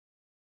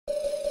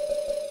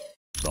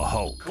the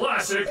Hulk.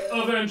 Classic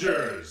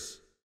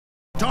Avengers!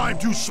 Time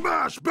to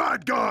smash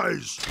bad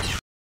guys!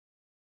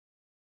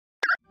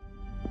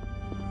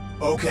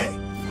 Okay.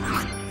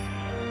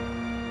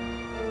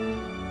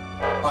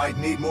 I'd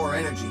need more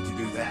energy to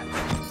do that.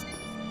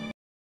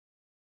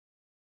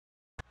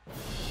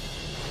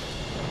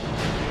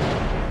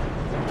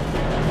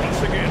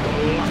 Once again,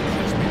 luck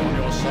has been on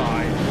your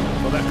side,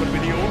 for that could be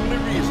the only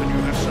reason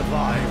you have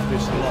survived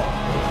this long.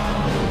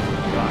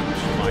 But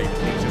my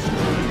latest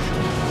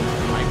creation,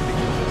 I think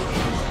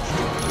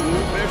who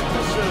better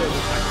to serve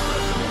as my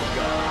personal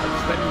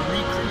guards than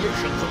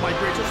recreations of my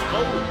greatest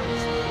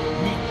foes?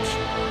 Meet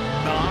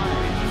my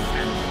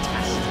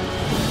fantastic.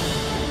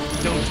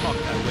 Don't talk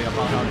that way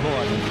about our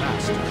Lord and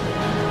Master.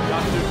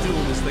 Dr.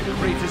 Doom is the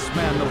greatest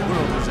man the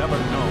world has ever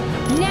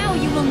known. Now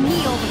you will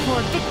kneel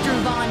before Victor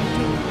Von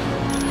Doom.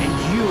 And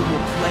you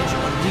will pledge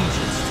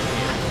allegiance to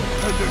him.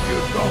 And if you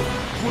don't,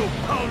 we'll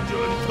pound you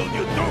until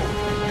you don't.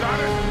 Got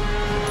it?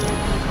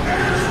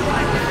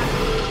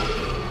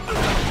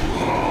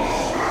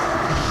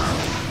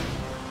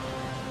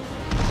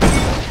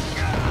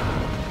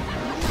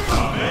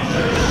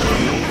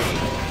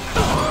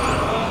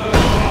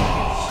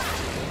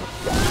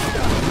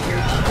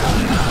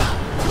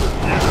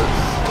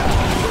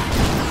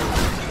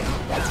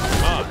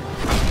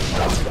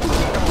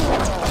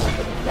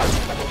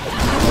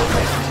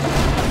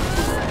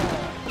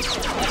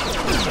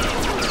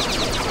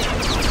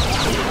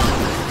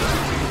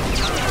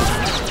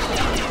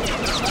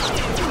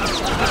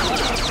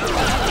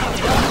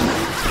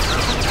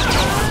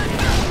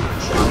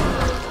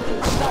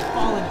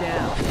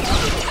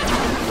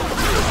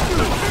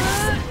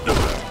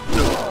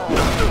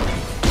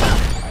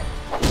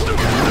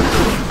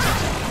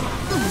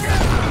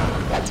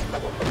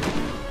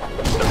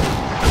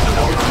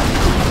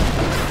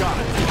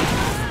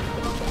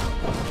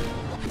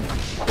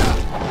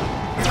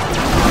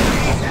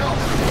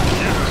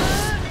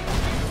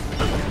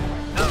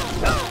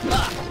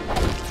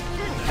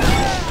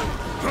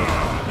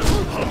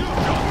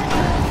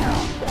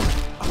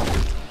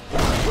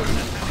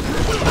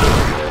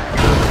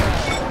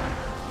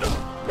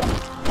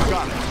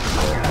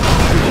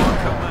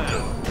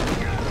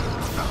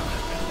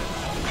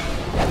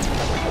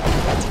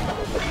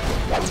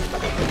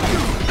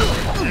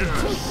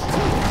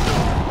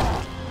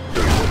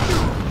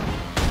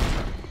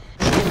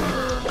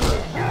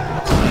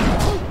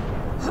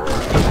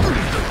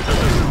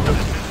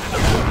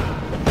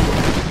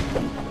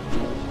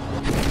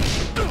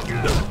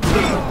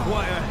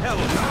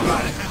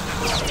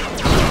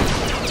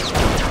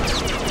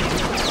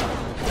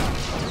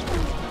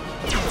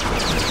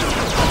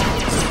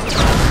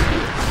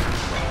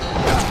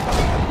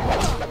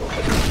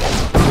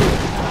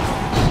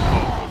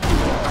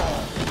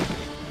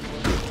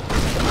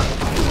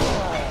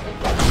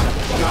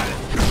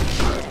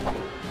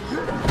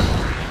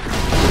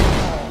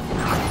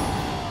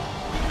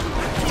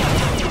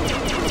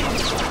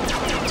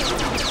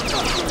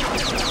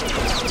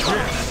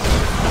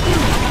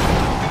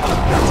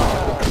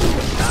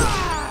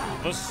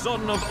 The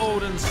son of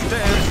Odin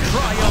stands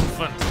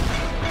triumphant.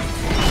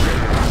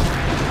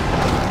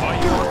 By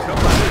your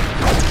command,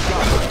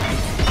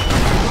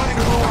 Running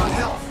low on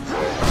health.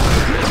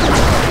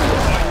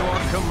 by your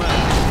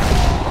command.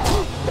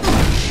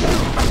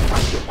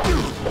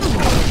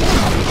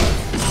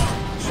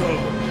 So,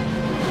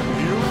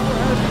 you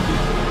had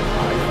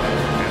my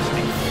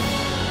fantastic thing.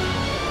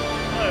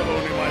 I have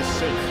only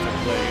myself to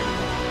blame.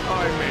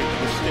 I made the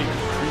mistake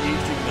of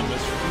creating them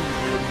as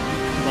feeble and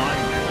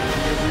weak-minded as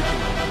the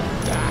original.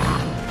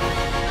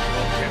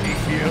 Not any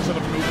fears that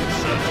have no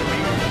concern to me.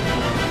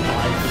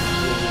 I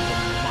control the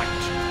might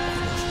of the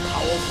most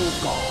powerful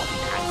god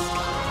in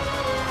Asgard.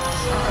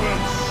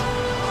 Silence!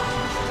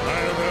 I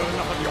have heard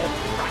enough of your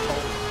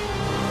prattle.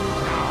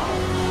 Now,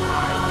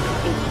 I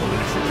will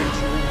obliterate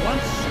you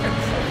once and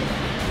for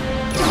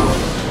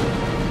all.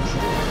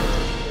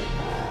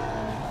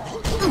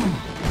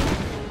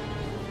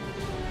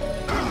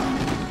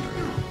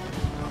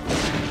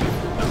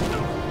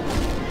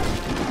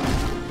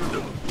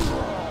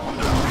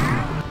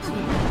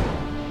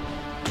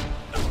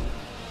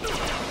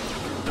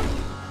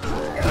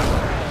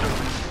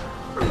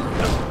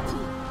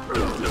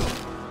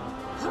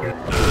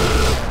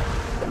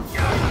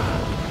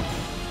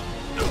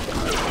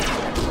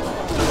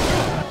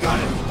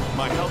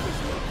 My help is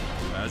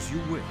welcome, as you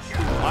wish.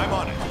 I'm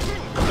on it.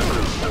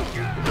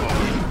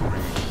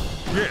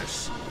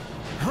 Yes.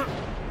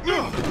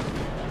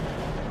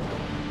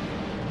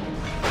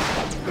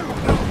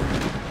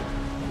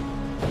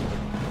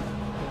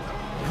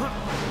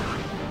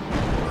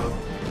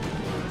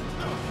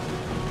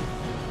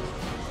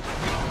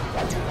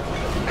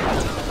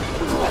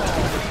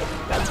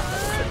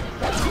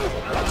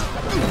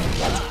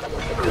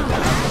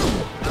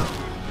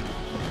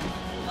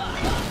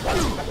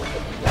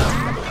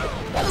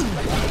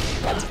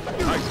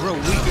 I grow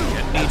weak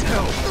and need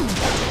help.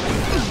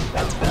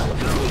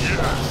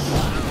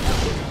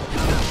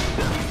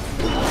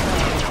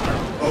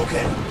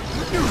 Okay.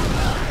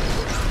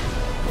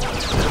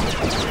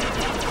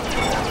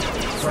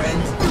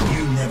 Friend.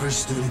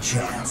 stood a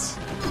chance.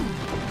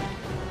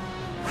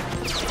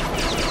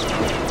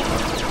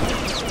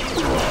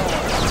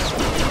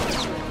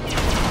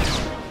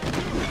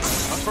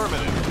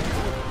 Affirmative.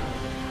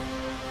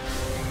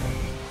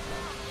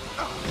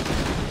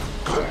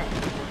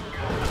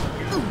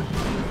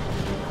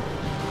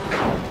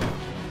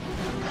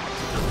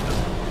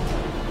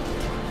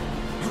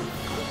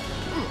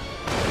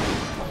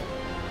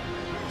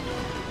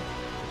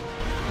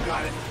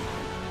 Got it.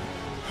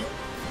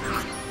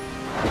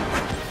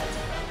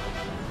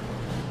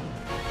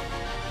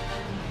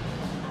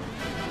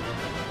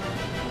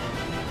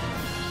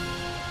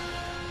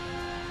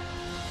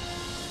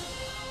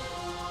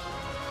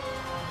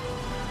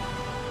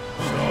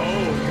 So,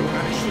 you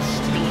managed to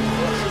steal a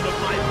portion of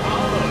my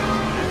power.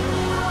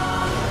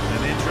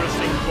 An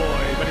interesting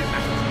boy, but it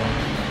matters not.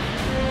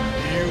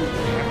 You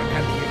haven't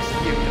had the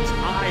experience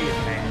I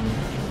had in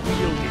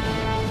wielding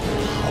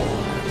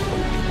power.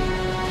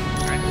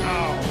 And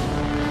now,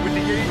 with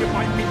the aid of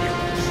my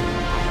minions,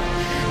 I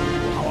will show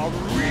you how a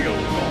real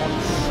god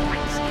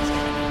strikes his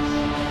enemies.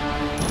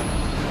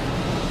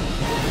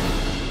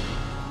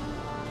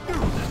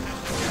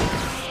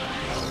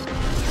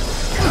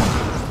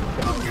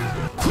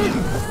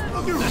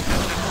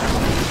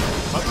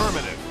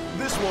 Affirmative.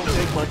 This won't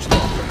take much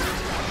longer.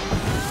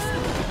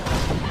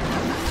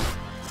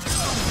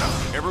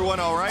 Everyone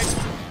all right?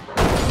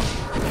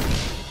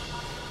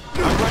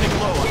 I'm running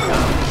low on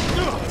time.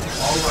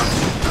 All right.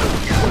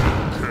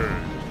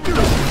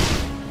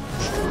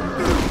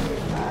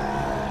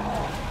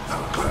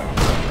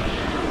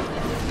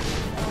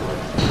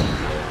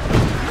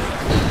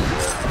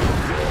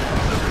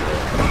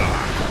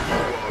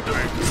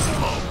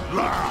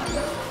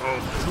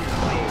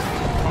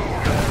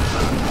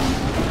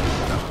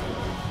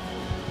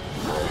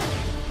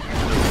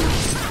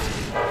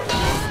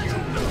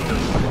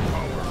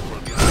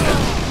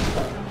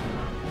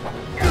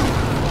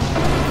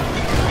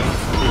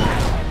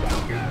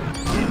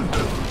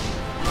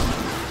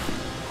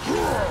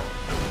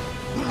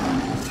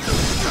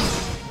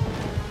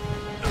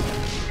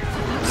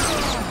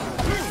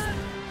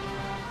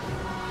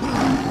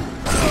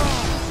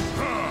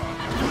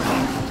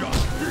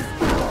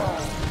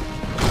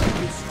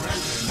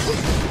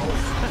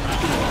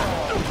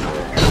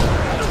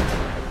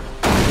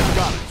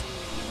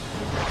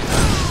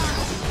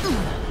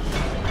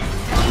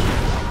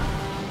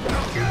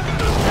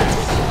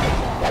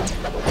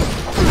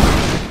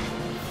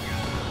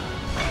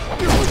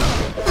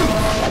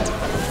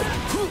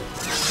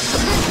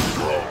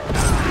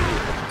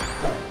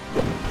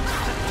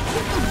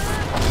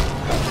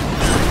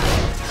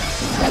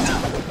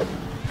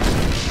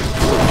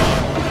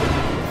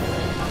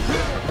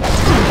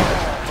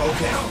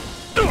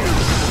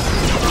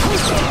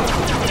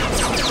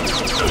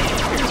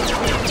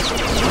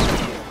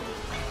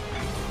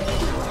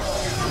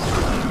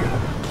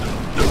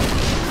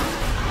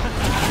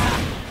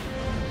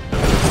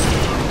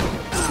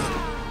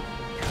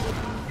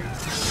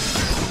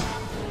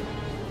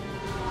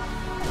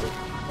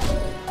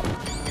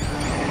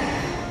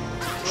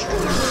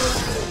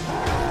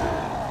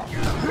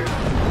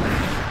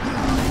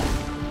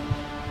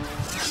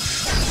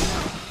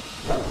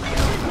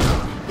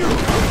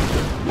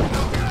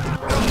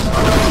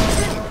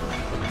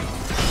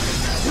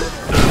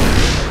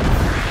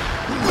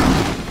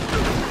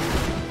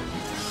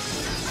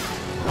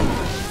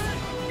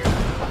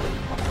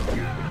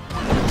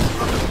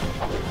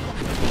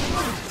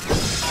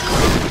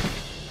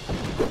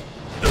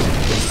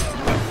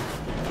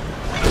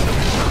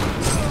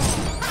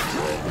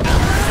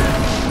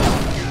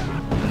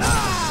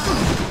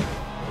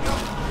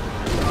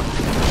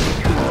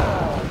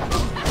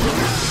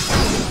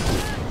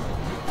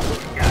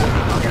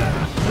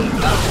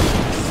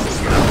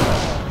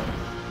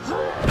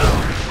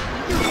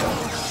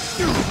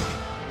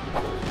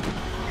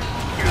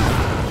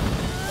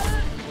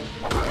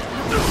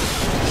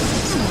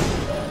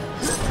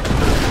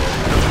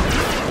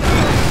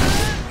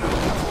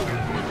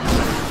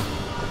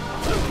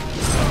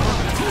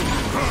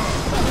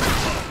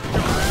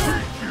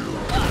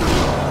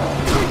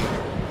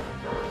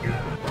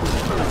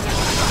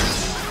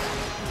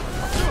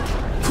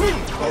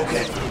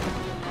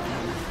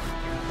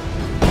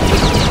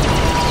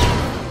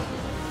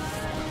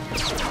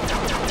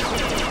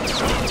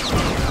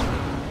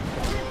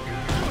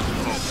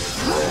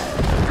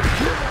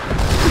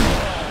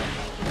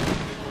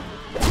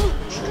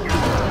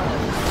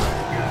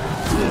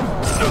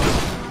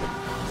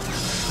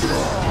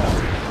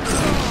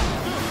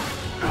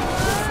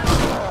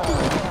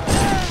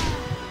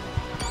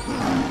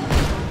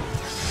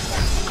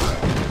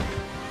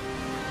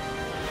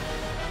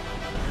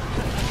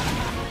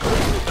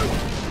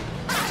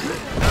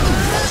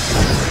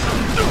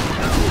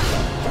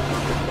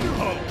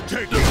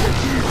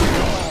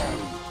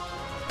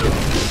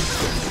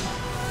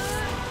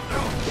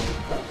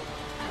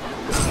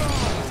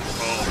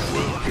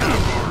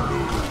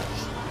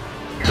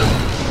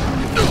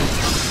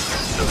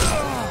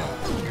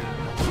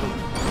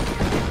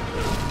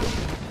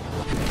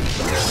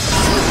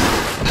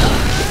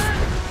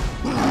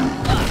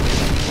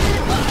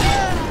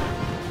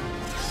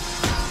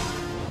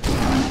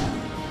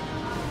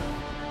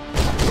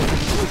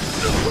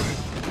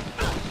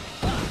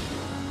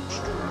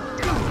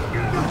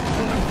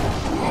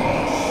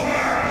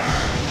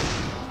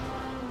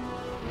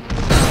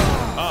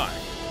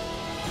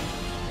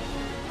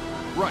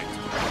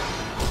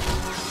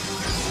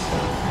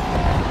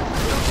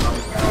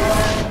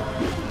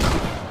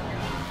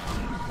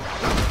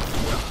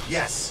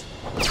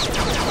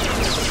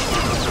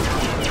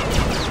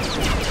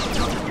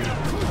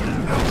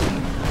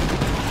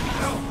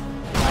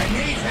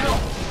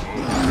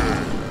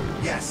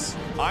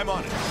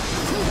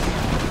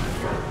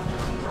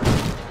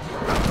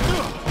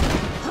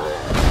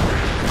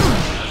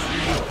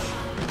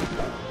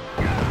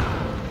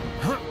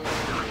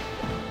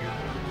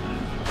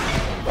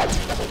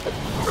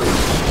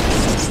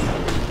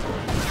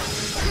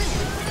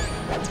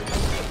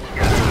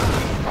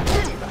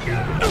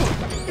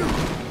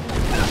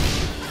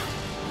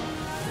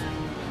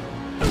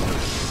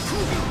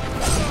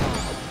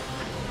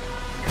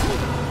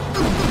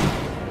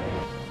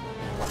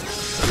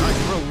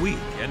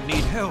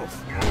 health.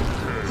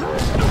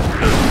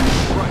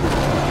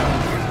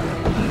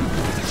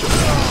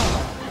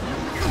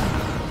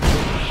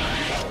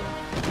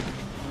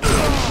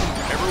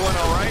 Everyone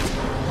all right?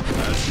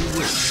 As you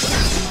wish.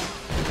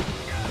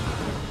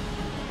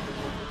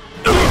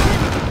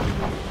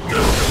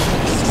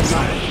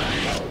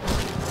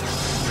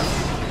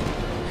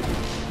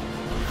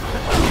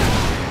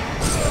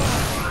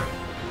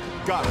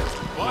 Got it.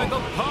 By the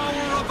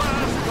power of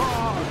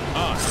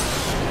Asgard!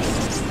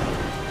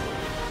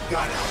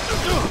 Got it.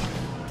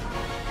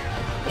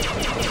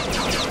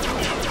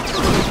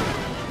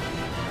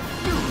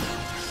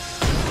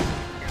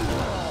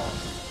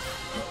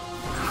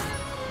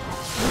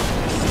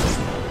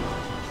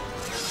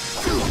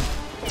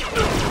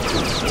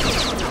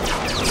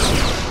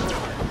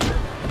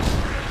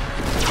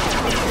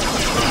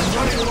 I'm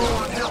running low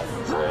on health.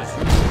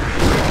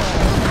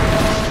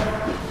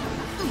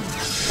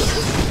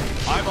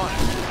 I'm on it.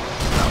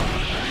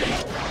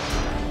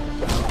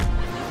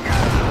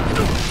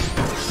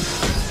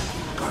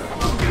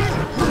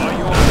 Are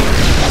you on it?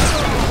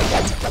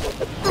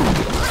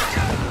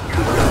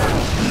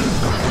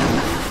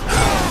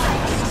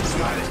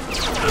 Got it.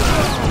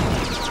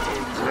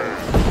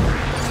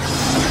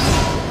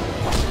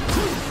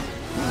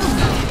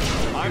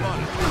 I'm on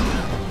it.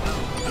 I'm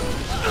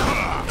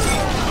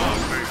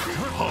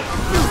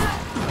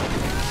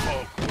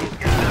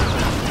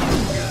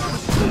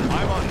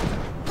on it.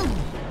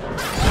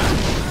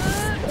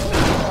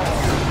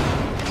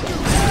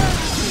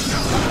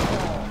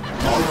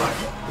 All right.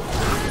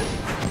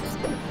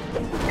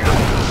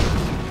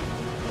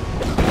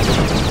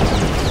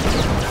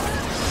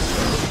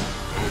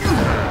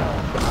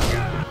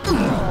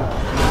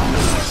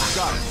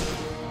 Got it.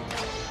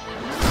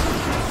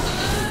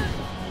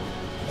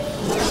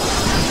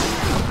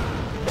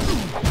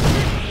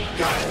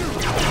 Got it.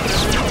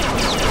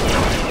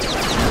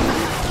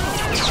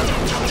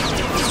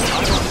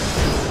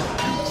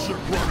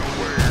 Should run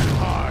away and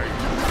hide.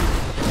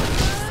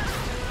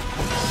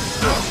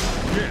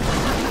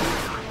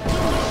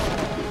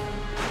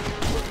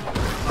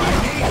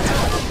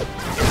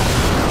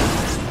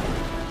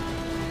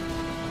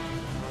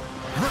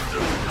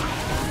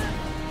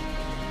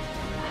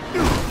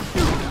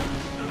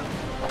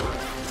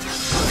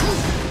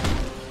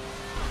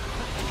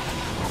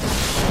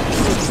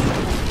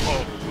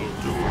 Hulk will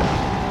do it.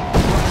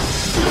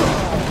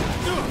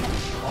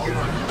 All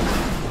right.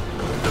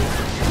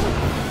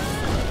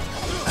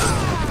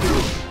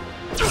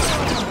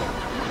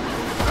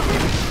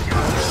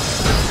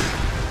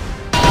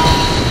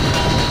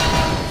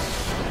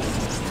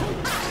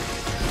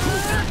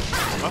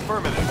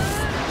 Affirmative.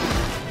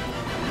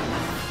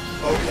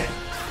 Okay.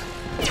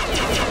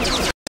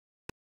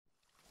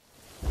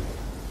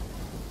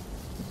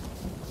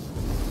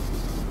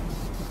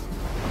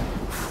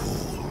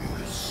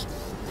 Fools.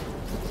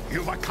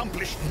 You've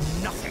accomplished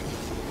nothing.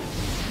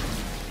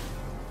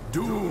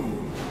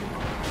 Doom.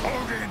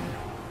 Odin,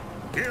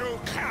 you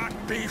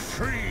can't be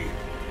free.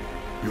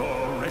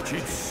 Your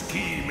wretched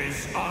scheme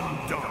is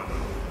undone,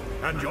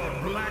 and your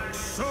black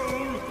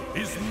soul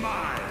is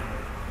mine.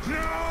 No!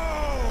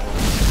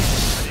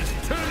 An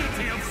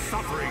eternity of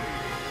suffering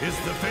is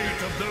the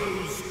fate of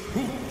those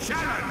who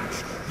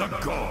challenge the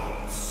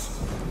gods.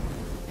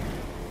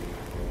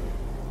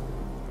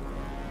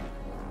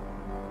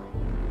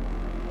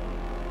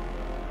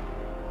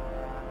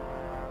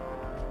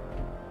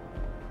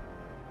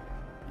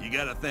 You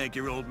gotta thank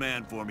your old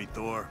man for me,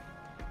 Thor.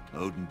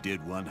 Odin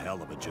did one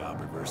hell of a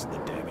job reversing the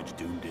damage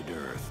Doom did to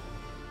Earth.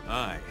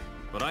 Aye,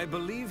 but I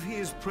believe he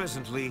is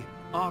presently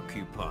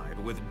occupied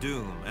with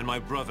Doom and my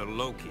brother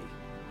Loki.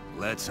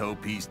 Let's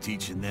hope he's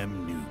teaching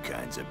them new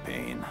kinds of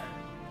pain.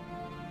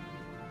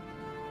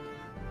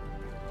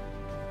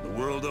 The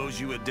world owes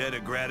you a debt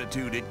of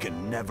gratitude it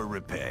can never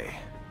repay.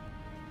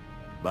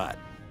 But,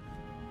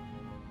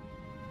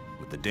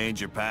 with the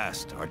danger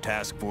past, our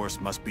task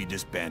force must be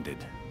disbanded.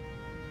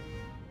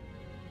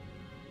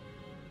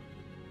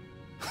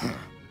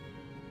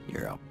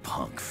 You're a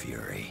punk,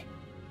 Fury.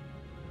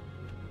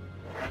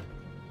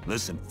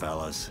 Listen,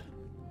 fellas.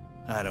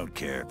 I don't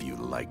care if you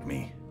like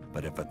me,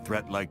 but if a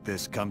threat like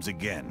this comes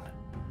again,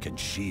 can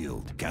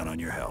S.H.I.E.L.D. count on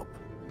your help?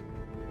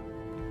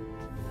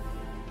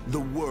 The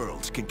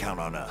world can count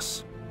on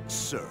us,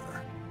 sir.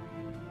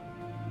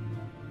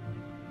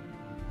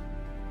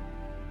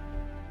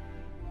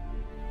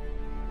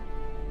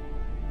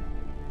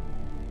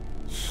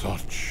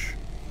 Such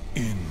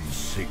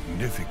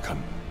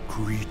insignificant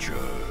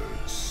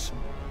creatures.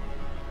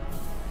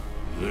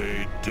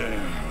 They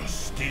dare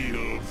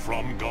steal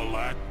from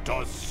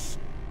Galactus.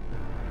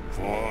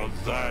 For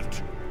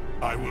that,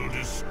 I will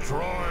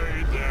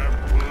destroy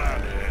their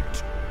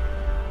planet.